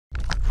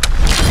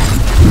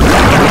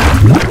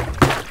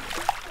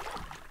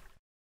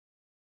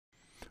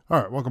All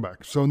right, welcome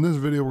back. So in this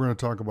video, we're going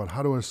to talk about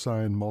how to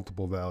assign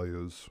multiple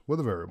values with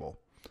a variable.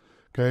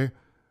 Okay,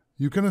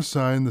 you can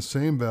assign the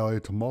same value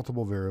to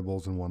multiple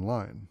variables in one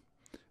line.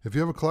 If you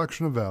have a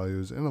collection of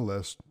values in a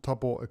list,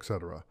 tuple,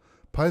 etc.,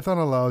 Python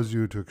allows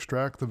you to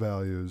extract the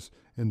values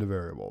into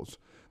variables.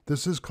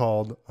 This is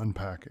called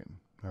unpacking.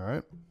 All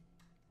right.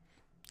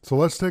 So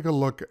let's take a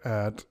look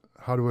at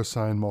how to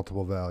assign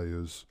multiple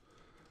values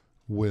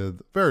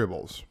with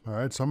variables. All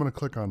right. So I'm going to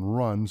click on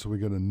Run so we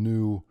get a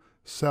new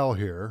cell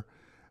here.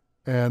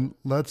 And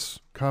let's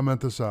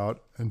comment this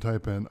out and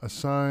type in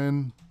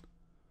assign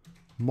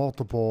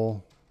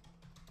multiple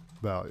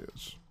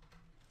values.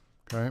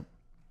 Okay.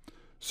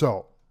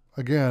 So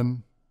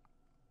again,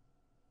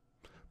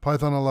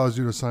 Python allows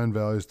you to assign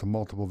values to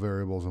multiple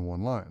variables in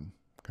one line.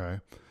 Okay.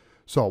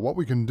 So what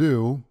we can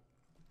do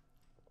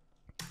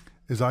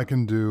is I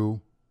can do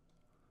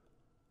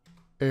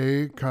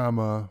A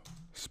comma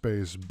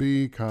space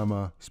B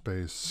comma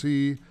space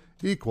C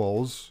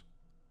equals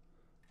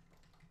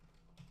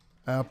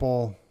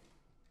Apple,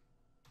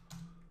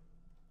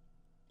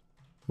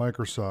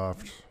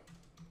 Microsoft,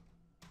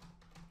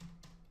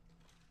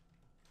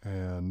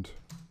 and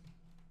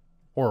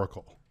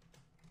Oracle.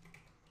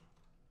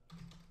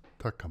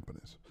 Tech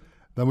companies.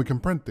 Then we can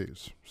print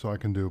these. So I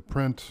can do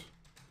print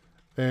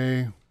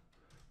A,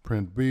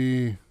 print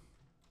B,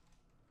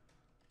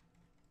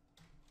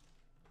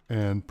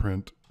 and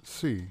print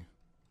C.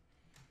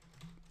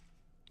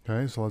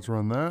 Okay, so let's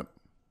run that.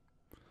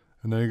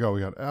 And there you go.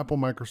 We got Apple,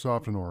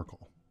 Microsoft, and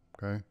Oracle.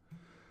 Okay,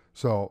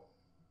 so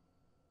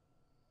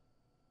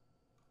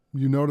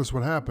you notice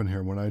what happened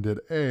here. When I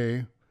did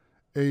A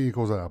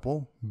equals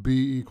Apple,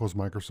 B equals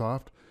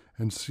Microsoft,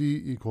 and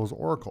C equals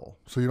Oracle.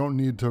 So you don't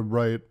need to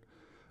write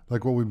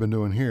like what we've been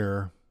doing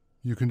here.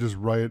 You can just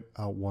write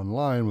out one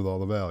line with all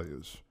the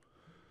values.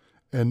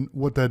 And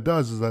what that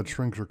does is that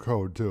shrinks your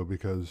code too,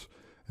 because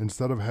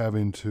instead of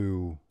having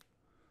to,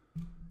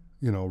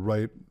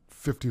 write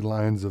 50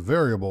 lines of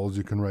variables,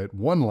 you can write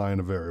one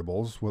line of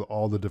variables with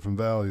all the different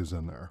values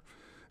in there.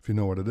 If you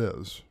know what it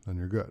is, then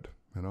you're good,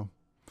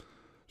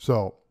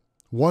 So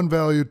one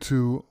value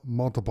to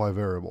multiply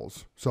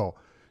variables. So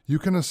you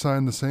can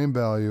assign the same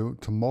value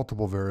to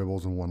multiple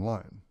variables in one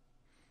line.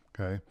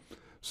 Okay.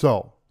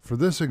 So for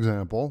this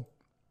example,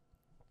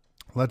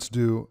 let's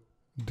do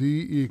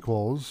D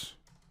equals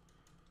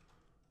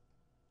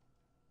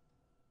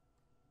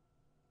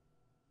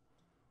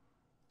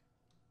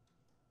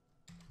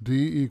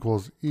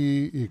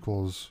E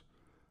equals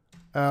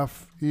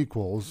F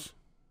equals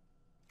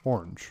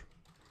orange.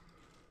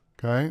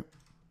 Okay,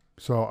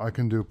 so I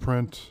can do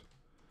print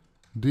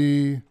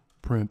D,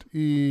 print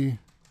E,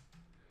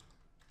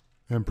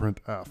 and print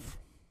F.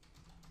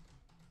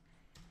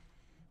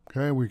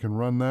 Okay, we can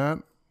run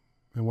that,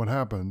 and what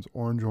happens?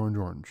 Orange, orange,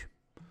 orange.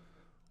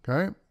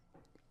 Okay,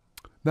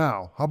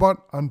 now how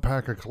about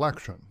unpack a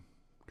collection?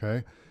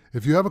 Okay,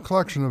 if you have a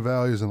collection of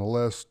values in a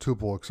list,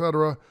 tuple,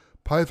 etc.,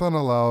 Python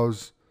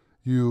allows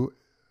you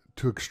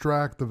to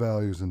extract the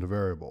values into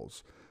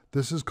variables.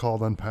 This is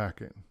called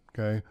unpacking.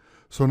 Okay,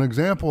 so an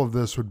example of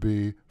this would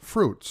be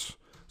fruits.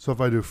 So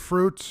if I do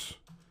fruits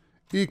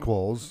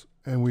equals,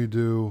 and we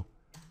do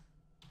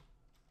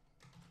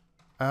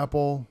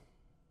apple,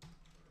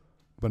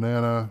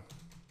 banana,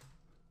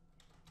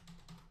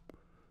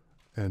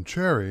 and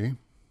cherry,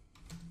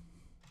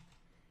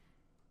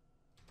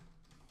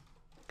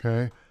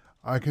 okay,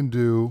 I can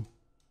do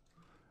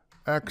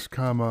X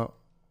comma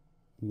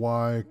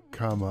Y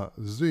comma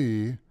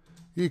Z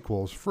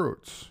equals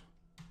fruits.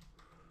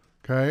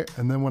 Okay,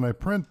 and then when I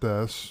print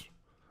this,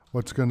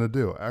 what's going to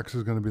do? X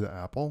is going to be the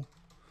apple,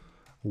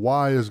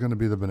 Y is going to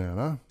be the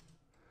banana,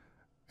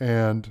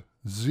 and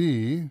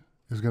Z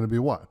is going to be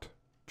what?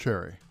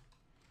 Cherry.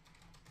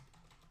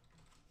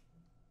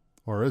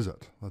 Or is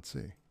it? Let's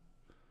see.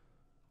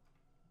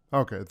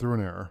 Okay, it threw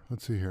an error.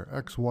 Let's see here.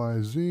 X,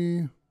 Y,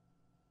 Z.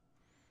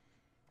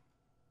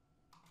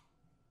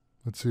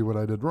 Let's see what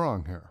I did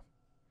wrong here.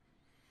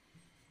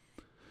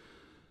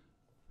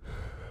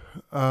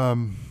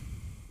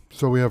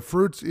 So we have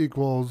fruits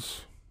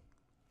equals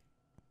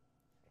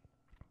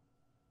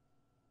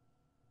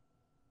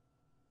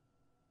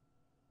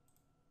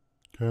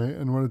okay,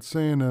 and what it's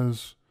saying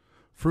is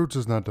fruits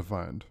is not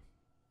defined.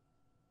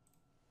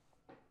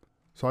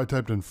 So I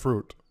typed in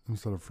fruit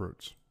instead of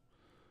fruits.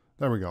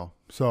 There we go.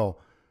 So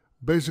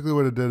basically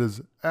what it did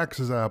is X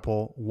is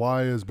apple,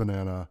 Y is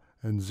banana,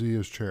 and Z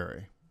is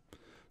cherry.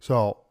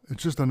 So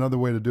it's just another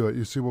way to do it.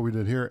 You see what we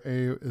did here?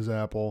 A is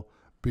apple,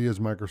 B is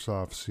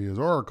Microsoft, C is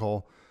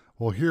Oracle.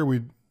 Well, here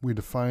we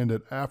defined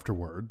it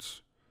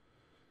afterwards,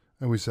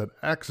 and we said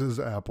X is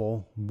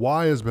apple,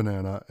 Y is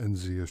banana, and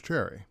Z is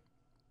cherry.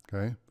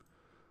 Okay,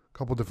 a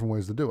couple different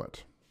ways to do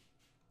it.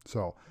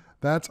 So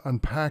that's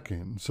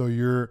unpacking. So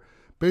you're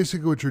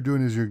basically what you're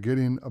doing is you're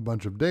getting a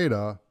bunch of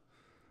data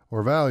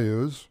or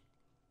values,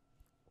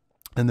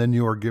 and then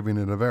you are giving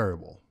it a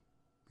variable.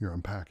 You're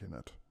unpacking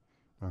it.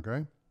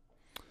 Okay.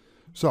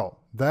 So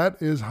that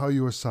is how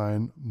you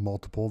assign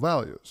multiple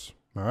values.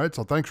 All right,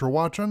 so thanks for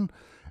watching,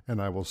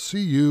 and I will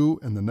see you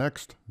in the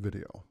next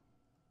video.